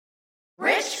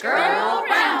Rich Girl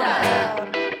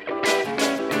Roundup.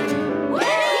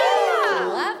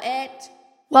 Love it.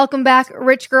 Welcome back,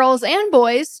 rich girls and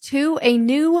boys, to a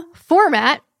new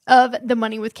format of the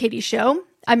Money with Katie show.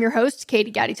 I'm your host, Katie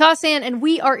Gatti-Tassan, and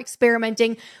we are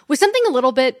experimenting with something a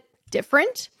little bit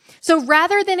different. So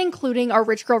rather than including our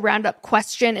Rich Girl Roundup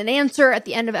question and answer at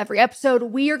the end of every episode,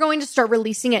 we are going to start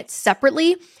releasing it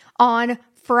separately on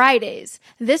Fridays.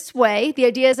 This way, the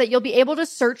idea is that you'll be able to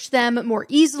search them more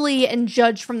easily and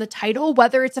judge from the title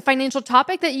whether it's a financial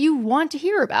topic that you want to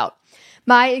hear about.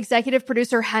 My executive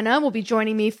producer, Henna, will be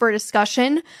joining me for a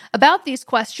discussion about these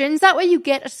questions. That way you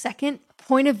get a second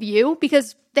point of view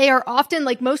because they are often,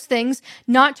 like most things,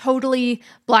 not totally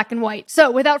black and white.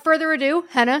 So without further ado,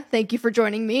 Henna, thank you for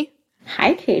joining me.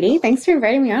 Hi, Katie. Thanks for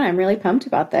inviting me on. I'm really pumped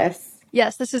about this.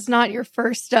 Yes, this is not your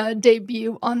first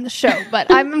debut on the show, but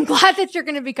I'm glad that you're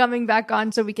going to be coming back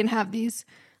on so we can have these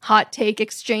hot take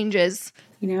exchanges.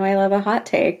 You know, I love a hot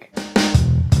take.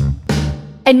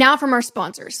 And now from our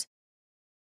sponsors.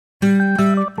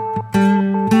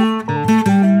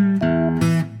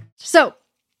 So,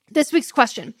 this week's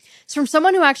question is from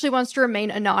someone who actually wants to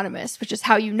remain anonymous, which is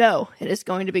how you know it is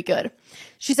going to be good.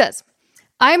 She says,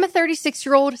 I am a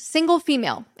 36-year-old single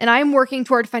female, and I am working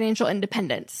toward financial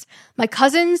independence. My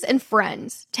cousins and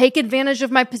friends take advantage of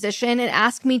my position and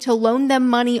ask me to loan them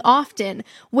money often,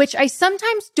 which I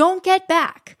sometimes don't get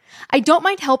back. I don't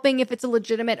mind helping if it's a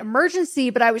legitimate emergency,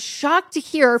 but I was shocked to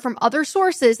hear from other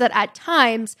sources that at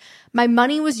times my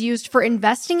money was used for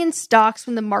investing in stocks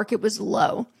when the market was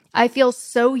low. I feel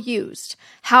so used.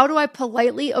 How do I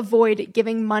politely avoid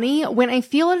giving money when I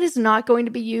feel it is not going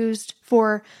to be used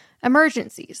for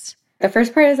emergencies? The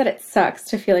first part is that it sucks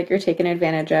to feel like you're taken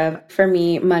advantage of. For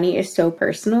me, money is so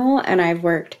personal, and I've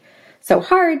worked so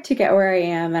hard to get where I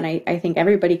am, and I think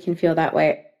everybody can feel that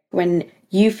way. When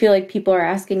you feel like people are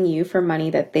asking you for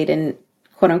money that they didn't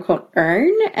quote unquote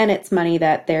earn, and it's money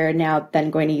that they're now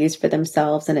then going to use for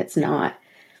themselves, and it's not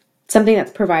something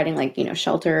that's providing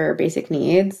shelter or basic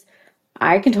needs,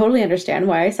 I can totally understand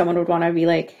why someone would want to be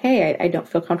like, hey, I don't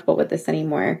feel comfortable with this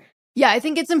anymore. Yeah, I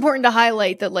think it's important to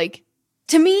highlight that,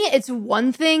 to me, it's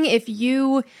one thing if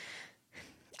you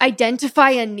identify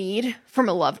a need from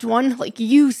a loved one,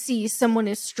 you see someone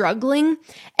is struggling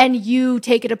and you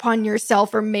take it upon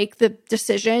yourself or make the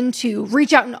decision to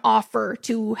reach out and offer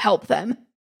to help them.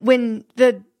 When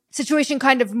the situation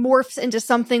kind of morphs into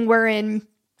something wherein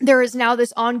there is now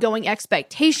this ongoing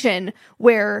expectation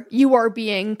where you are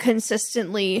being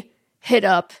consistently hit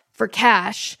up for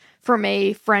cash from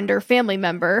a friend or family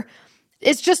member,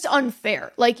 it's just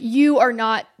unfair. You are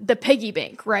not the piggy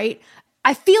bank, right?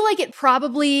 I feel like it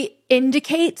probably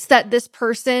indicates that this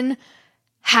person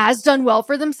has done well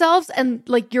for themselves and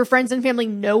your friends and family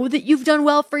know that you've done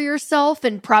well for yourself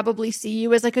and probably see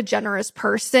you as a generous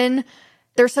person.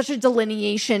 There's such a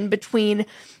delineation between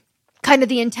kind of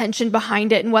the intention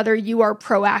behind it and whether you are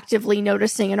proactively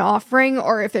noticing and offering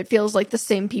or if it feels like the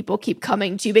same people keep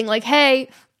coming to you being like, hey,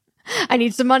 I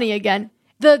need some money again.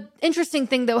 The interesting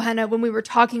thing though, Henna, when we were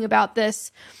talking about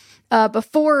this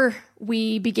before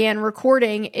we began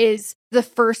recording is the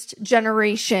first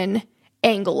generation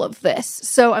angle of this.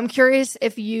 So I'm curious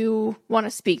if you want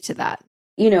to speak to that.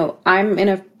 I'm in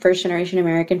a first generation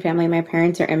American family. My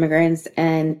parents are immigrants.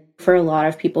 And for a lot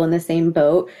of people in the same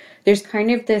boat, there's kind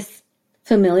of this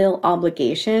familial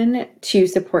obligation to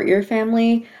support your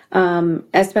family,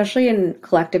 especially in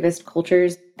collectivist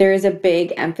cultures. There is a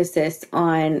big emphasis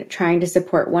on trying to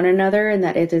support one another and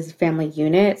that it is a family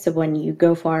unit. So when you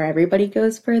go far, everybody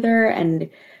goes further and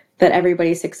that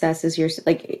everybody's success is yours.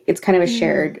 It's kind of a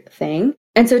shared thing.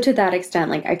 And so to that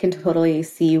extent, I can totally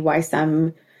see why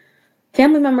some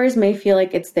family members may feel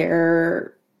like it's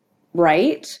their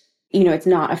right. It's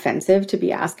not offensive to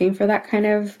be asking for that kind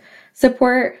of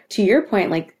support. To your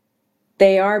point,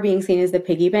 they are being seen as the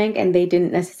piggy bank and they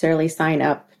didn't necessarily sign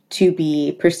up to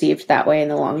be perceived that way in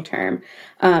the long term.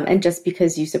 And just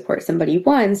because you support somebody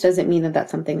once doesn't mean that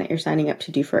that's something that you're signing up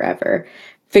to do forever.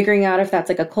 Figuring out if that's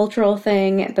a cultural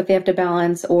thing that they have to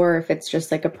balance or if it's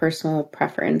just a personal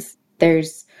preference.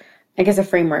 There's, I guess, a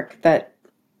framework that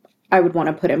I would want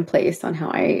to put in place on how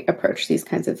I approach these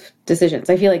kinds of decisions.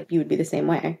 I feel like you would be the same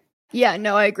way. Yeah,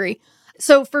 no, I agree.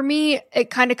 So for me, it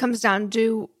kind of comes down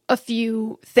to a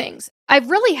few things. I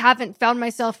really haven't found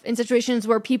myself in situations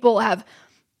where people have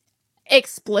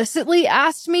explicitly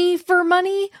asked me for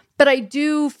money, but I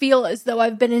do feel as though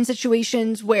I've been in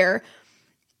situations where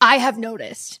I have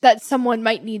noticed that someone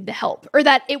might need the help or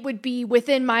that it would be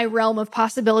within my realm of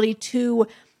possibility to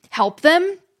help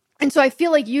them. And so I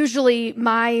feel like usually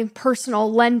my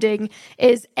personal lending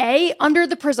is under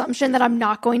the presumption that I'm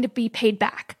not going to be paid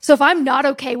back. So if I'm not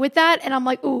okay with that and I'm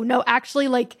like, oh, no, actually,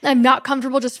 like I'm not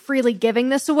comfortable just freely giving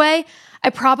this away, I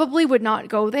probably would not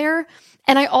go there.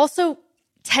 And I also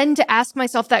tend to ask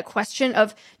myself that question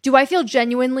of, do I feel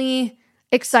genuinely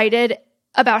excited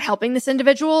about helping this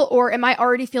individual, or am I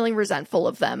already feeling resentful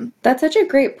of them? That's such a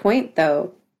great point,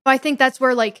 though. I think that's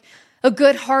where like a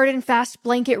good hard and fast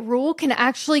blanket rule can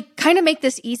actually kind of make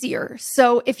this easier.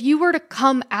 So if you were to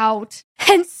come out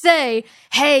and say,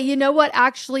 hey, you know what,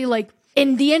 actually, like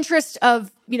in the interest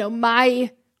of,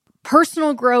 my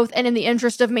personal growth and in the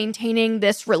interest of maintaining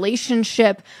this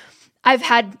relationship, I've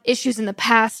had issues in the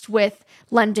past with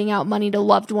lending out money to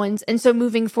loved ones. And so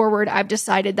moving forward, I've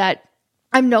decided that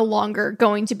I'm no longer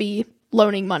going to be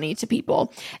loaning money to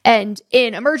people. And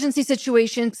in emergency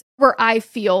situations where I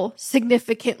feel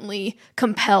significantly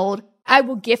compelled, I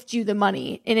will gift you the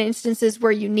money in instances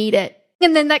where you need it.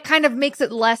 And then that kind of makes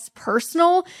it less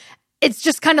personal. It's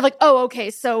just kind of like, oh, okay,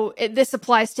 so this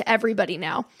applies to everybody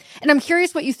now. And I'm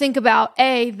curious what you think about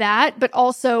that, but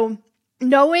also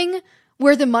knowing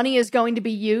where the money is going to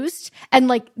be used and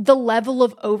like the level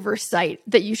of oversight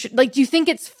that you should, like, do you think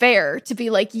it's fair to be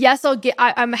like, yes,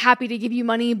 I'm happy to give you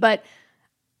money, but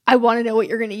I want to know what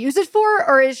you're going to use it for?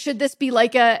 Or should this be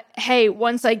like hey,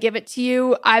 once I give it to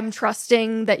you, I'm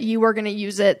trusting that you are going to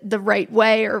use it the right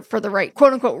way or for the right,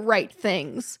 quote unquote, right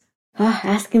things?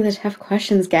 Asking the tough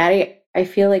questions, Gaddy. I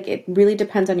feel like it really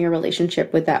depends on your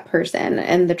relationship with that person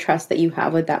and the trust that you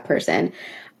have with that person.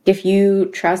 If you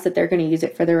trust that they're going to use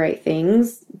it for the right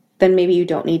things, then maybe you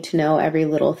don't need to know every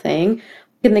little thing.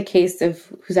 In the case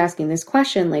of who's asking this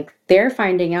question, like they're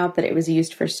finding out that it was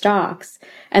used for stocks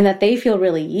and that they feel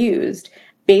really used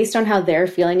based on how they're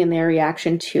feeling and their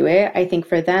reaction to it. I think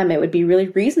for them, it would be really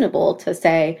reasonable to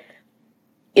say,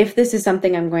 if this is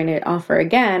something I'm going to offer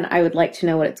again, I would like to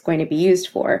know what it's going to be used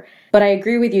for. But I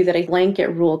agree with you that a blanket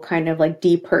rule kind of like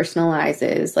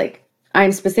depersonalizes, like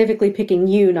I'm specifically picking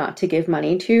you not to give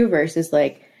money to versus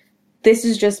like, this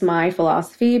is just my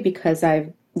philosophy because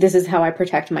this is how I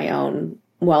protect my own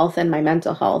wealth and my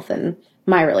mental health and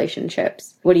my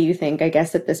relationships. What do you think, I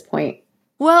guess, at this point?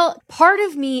 Well, part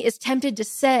of me is tempted to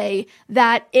say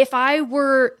that if I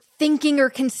were thinking or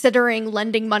considering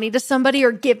lending money to somebody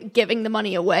or giving the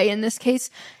money away in this case,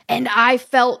 and I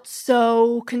felt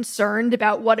so concerned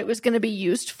about what it was going to be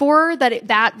used for,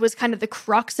 that was kind of the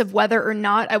crux of whether or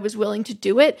not I was willing to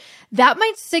do it, that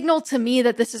might signal to me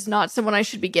that this is not someone I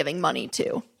should be giving money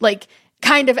to. Like,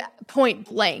 kind of point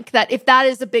blank, that if that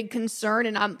is a big concern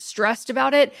and I'm stressed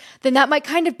about it, then that might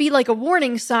kind of be like a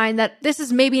warning sign that this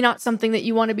is maybe not something that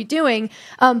you want to be doing.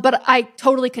 But I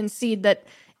totally concede that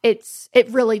it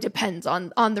really depends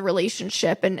on the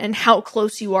relationship and how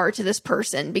close you are to this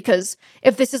person. Because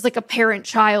if this is like a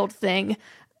parent-child thing,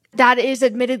 that is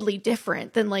admittedly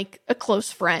different than like a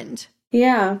close friend.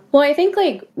 Yeah. Well, I think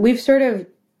like we've sort of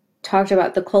talked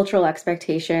about the cultural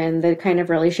expectation, the kind of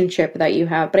relationship that you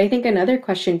have. But I think another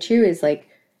question too is like,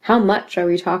 how much are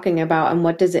we talking about and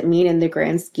what does it mean in the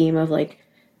grand scheme of like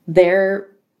their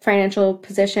financial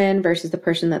position versus the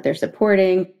person that they're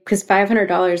supporting? Because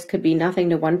 $500 could be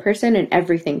nothing to one person and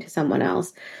everything to someone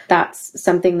else. That's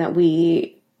something that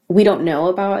we don't know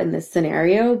about in this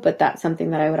scenario, but that's something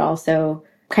that I would also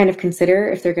kind of consider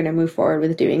if they're going to move forward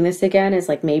with doing this again, is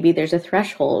like maybe there's a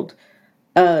threshold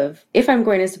of, if I'm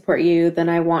going to support you, then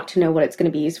I want to know what it's going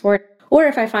to be used for. Or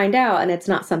if I find out and it's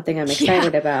not something I'm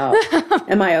excited about,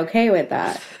 am I okay with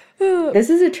that? This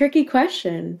is a tricky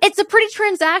question. It's a pretty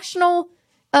transactional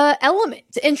element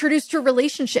to introduce to a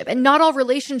relationship. And not all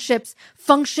relationships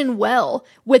function well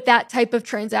with that type of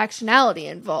transactionality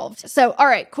involved. So, all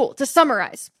right, cool. To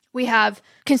summarize, we have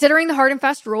considering the hard and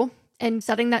fast rule and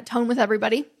setting that tone with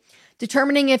everybody.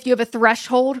 Determining if you have a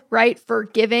threshold, right, for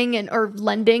giving or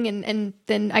lending. And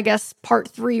then I guess part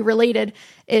 3 related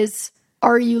is,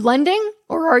 are you lending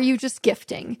or are you just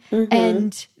gifting? Mm-hmm.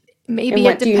 And maybe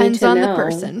it depends on the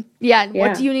person. Yeah.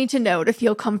 What do you need to know to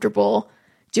feel comfortable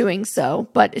doing so?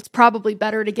 But it's probably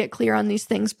better to get clear on these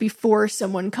things before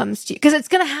someone comes to you, because it's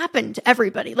going to happen to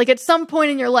everybody. Like at some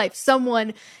point in your life,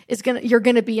 you're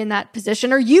going to be in that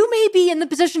position, or you may be in the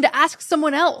position to ask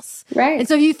someone else. Right. And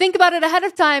so if you think about it ahead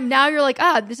of time, now you're like,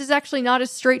 this is actually not as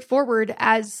straightforward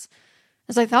as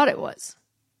I thought it was.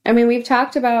 I mean, we've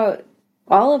talked about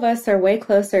all of us are way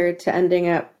closer to ending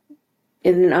up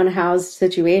in an unhoused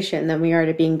situation than we are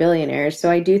to being billionaires.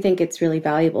 So I do think it's really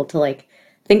valuable to like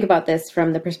think about this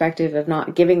from the perspective of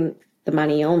not giving the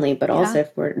money only, but also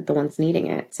if we're the ones needing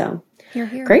it. So Hear,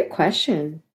 hear. Great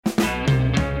question.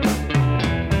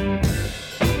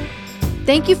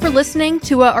 Thank you for listening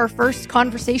to our first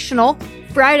conversational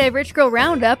Friday Rich Girl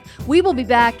Roundup. We will be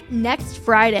back next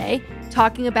Friday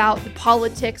talking about the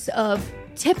politics of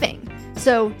tipping.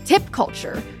 So, tip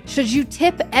culture. Should you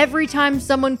tip every time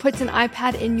someone puts an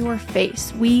iPad in your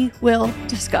face? We will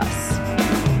discuss.